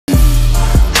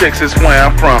Texas where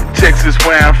I'm from, Texas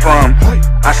where I'm from.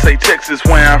 I say Texas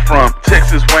where I'm from,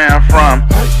 Texas where I'm from.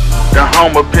 The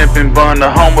home of pimpin' bun, the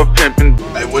home of pimpin'.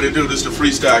 Hey, what it do? This the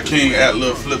Freestyle King at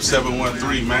Lil Flip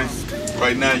 713, man.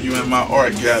 Right now you in my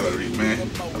art gallery, man.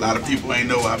 A lot of people ain't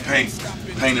know I paint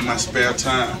in my spare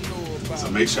time.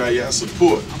 So make sure y'all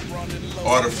support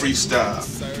Art of Freestyle,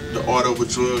 the Art Over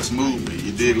Drugs movement.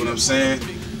 You dig what I'm saying?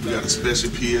 We got a special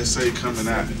PSA coming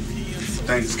out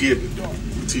Thanksgiving.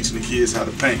 We're teaching the kids how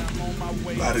to paint.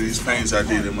 A lot of these paints I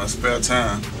did in my spare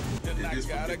time. Did this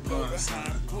for Big Pun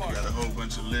sign. We got a whole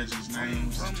bunch of legends'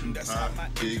 names, Tupac,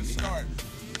 Biggie,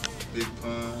 Big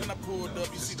Pun,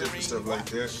 just different stuff like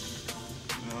that.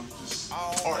 You know, just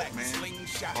art, man.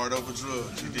 Art over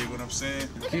drugs. You dig what I'm saying?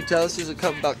 Can you tell us there's a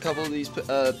couple of these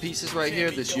pieces right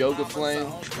here? This yoga flame.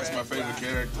 That's my favorite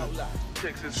character.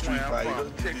 Street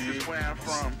fighter. Texas where I'm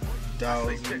from.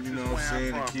 Dolls, you know what I'm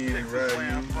saying? The kid and ride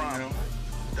you know.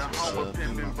 The home of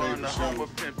pimpin' bun, the home of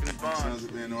pimpin' bun. Sons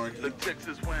of Anarchy. The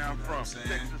Texas where I'm from,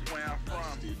 Texas where I'm from.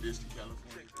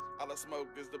 All I smoke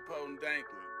is the potent dank.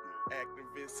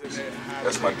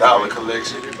 That's my dollar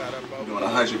collection. I'm doing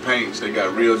 100 paintings. They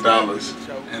got real dollars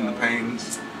in the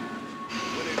paintings.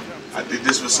 I did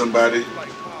this with somebody,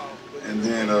 and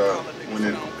then when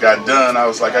it got done, I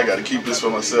was like, I got to keep this for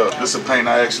myself. This is a paint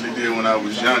I actually did when I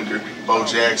was younger. Bo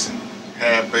Jackson,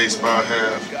 half baseball,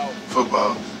 half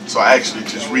football. So I actually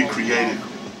just recreated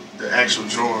the actual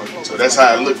drawing. So that's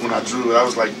how it looked when I drew it. I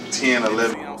was like 10,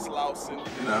 11. You know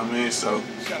what I mean? So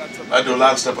I do a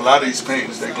lot of stuff. A lot of these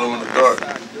paintings, they glow in the dark.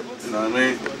 You know what I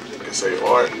mean? Like I say,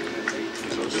 art.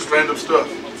 So just random stuff.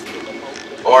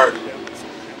 Art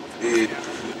is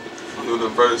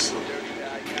universal.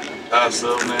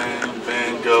 Asher,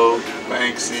 Van Gogh,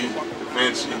 Banksy, Da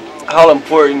Vinci. How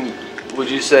important would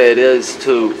you say it is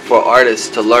for artists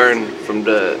to learn from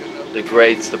the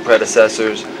greats, the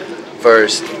predecessors,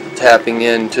 first tapping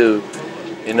into,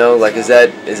 you know, like is that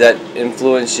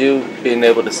influence you being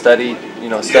able to study, you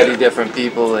know, study different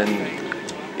people, and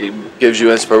it gives you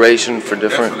inspiration for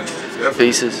different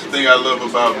pieces? The thing I love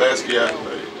about Basquiat,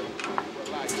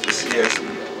 is he has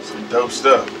some dope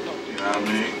stuff. You know what I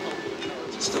mean?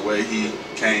 Just the way he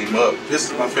came up.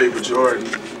 This is my favorite Jordan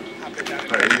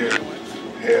right here,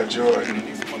 Air Jordan.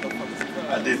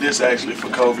 I did this actually for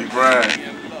Kobe Bryant.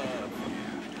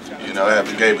 You know, I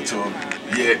haven't gave it to him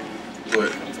yet,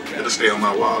 but it'll stay on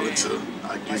my wall until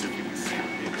I get it.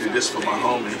 Did this for my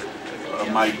homie,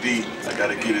 Mike D. I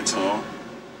gotta get it to him.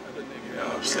 You know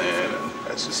what I'm saying?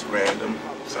 That's just random.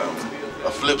 So,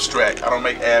 a flip strack. I don't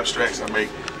make abstracts, I make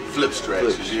flip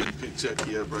stracks. You pick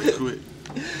Chucky up right quick.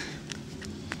 You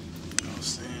know what I'm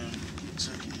saying?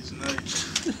 Chucky is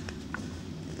nice.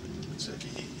 Chucky,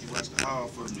 he watched the hall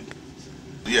for me.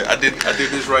 Yeah, I did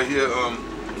this right here.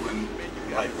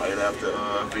 Right after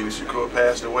Phoenix Shakur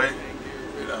passed away,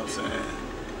 you know what I'm saying?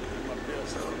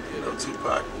 So, you know,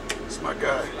 Tupac is my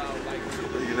guy.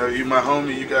 But, you know, you my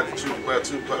homie, you got the truth about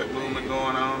Tupac movement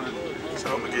going on, and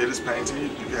so I'm gonna give this paint to you.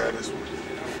 You got this one.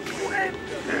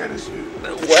 Yeah, this one.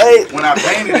 Wait. When I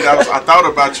painted it, I thought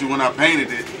about you when I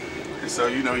painted it, and so,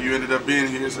 you know, you ended up being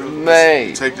here, so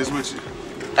man, take this with you.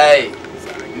 Hey,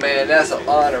 man, that's an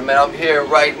honor, man. I'm here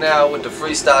right now with the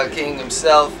Freestyle King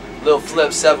himself, Lil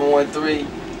Flip 713.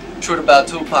 Truth About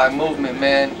Tupac movement,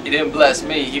 man. He didn't bless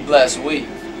me, he blessed we.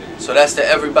 So that's to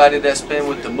everybody that's been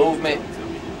with the movement.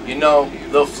 You know,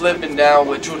 Lil Flipping down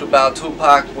with Truth About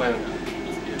Tupac when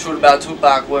Truth About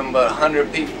Tupac wasn't but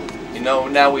 100 people. You know,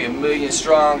 now we 1 million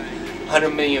strong,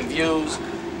 100 million views.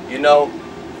 You know,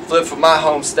 Flip from my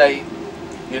home state.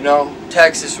 You know,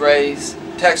 Texas raised.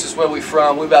 Texas where we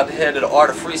from. We about to head to the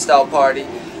Art of Freestyle party.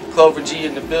 Clover G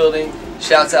in the building.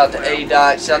 Shouts out to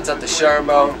A-Dot. Shouts out to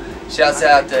Shermo. Shouts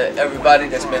out to everybody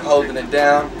that's been holding it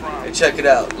down. And check it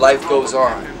out. Life goes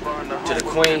on. To the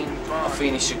Queen,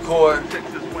 Phoenix Shakur,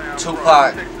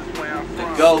 Tupac, the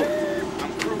GOAT.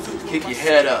 Keep your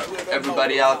head up.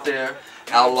 Everybody out there,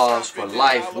 Outlaws for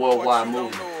Life worldwide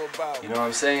movement. You know what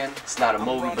I'm saying? It's not a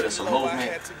movie, but it's a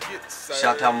movement.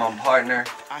 Shout out my partner,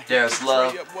 Darius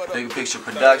Love, Bigger Picture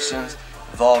Productions,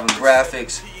 Evolving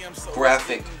Graphics,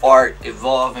 graphic art,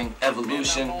 evolving,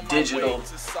 evolution, digital.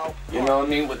 You know what I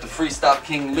mean? With the Freestyle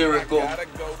King lyrical.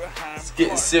 It's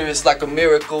getting serious like a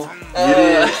miracle.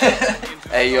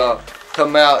 Hey y'all,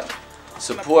 come out,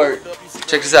 support.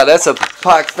 Check this out. That's a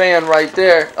Pac fan right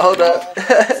there. Hold up.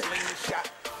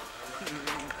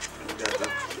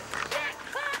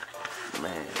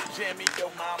 Man.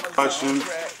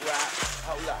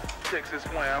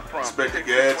 Inspector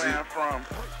Gadget.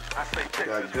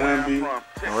 Got Gumby.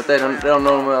 What they don't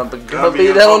know about Gumby?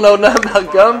 They don't know nothing about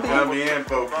Gumby. Gumby and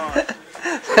Pokey.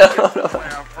 They don't know.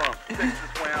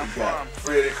 I'm from.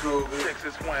 Freddy Krueger.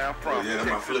 Texas where I'm from. Yeah,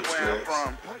 my flip Texas where I'm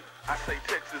scratch. from. I say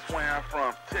Texas where I'm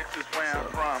from. Texas where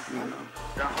I'm from.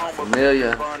 The home of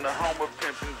Familiar. fun, the home of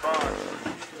pimpin'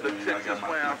 buns. Look, I Texas got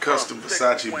where my I'm custom from.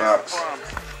 Versace Texas where I'm box. from.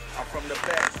 I'm from the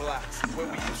back blocks where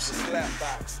we used to slap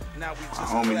box. Now we My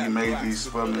just homie, he made clap these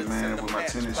box. for me, Bullets man, in the with my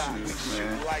tennis matchbox. shoes,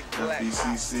 man. Shoot like black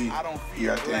FBCC. cops. I don't He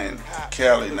out there in feel black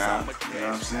Cali cops. now. I'm a You know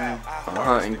what I'm saying? I'm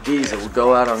hunting Giza. We'll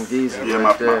go out on Giza Yeah,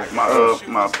 right there.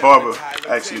 my barber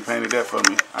actually painted that for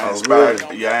me. I inspired,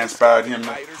 really? yeah, I inspired him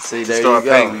to See, there start you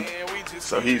go. painting.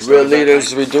 So he's Real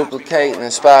leaders reduplicate and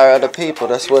inspire other people.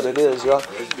 That's what it is, y'all.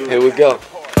 Here we go.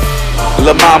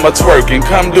 Lil' mama twerking,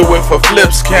 come do it for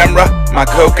flips camera. My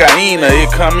cocaina,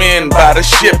 it come in by the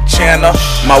ship channel.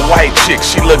 My white chick,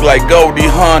 she look like Goldie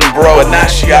Hawn, bro. And now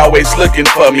she always looking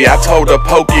for me. I told her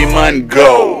Pokemon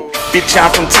Go. Bitch,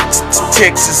 I'm from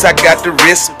Texas, I got the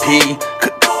recipe.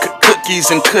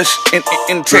 Cookies and kush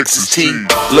in Texas tea.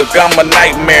 Look, I'm a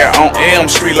nightmare on Elm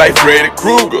Street like Freddy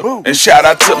Krueger. And shout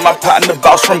out to my partner,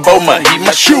 boss from Beaumont, he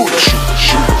my shooter.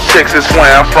 Texas where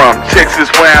I'm from, Texas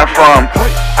where I'm from.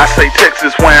 I say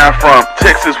Texas where I'm from,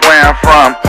 Texas where I'm from.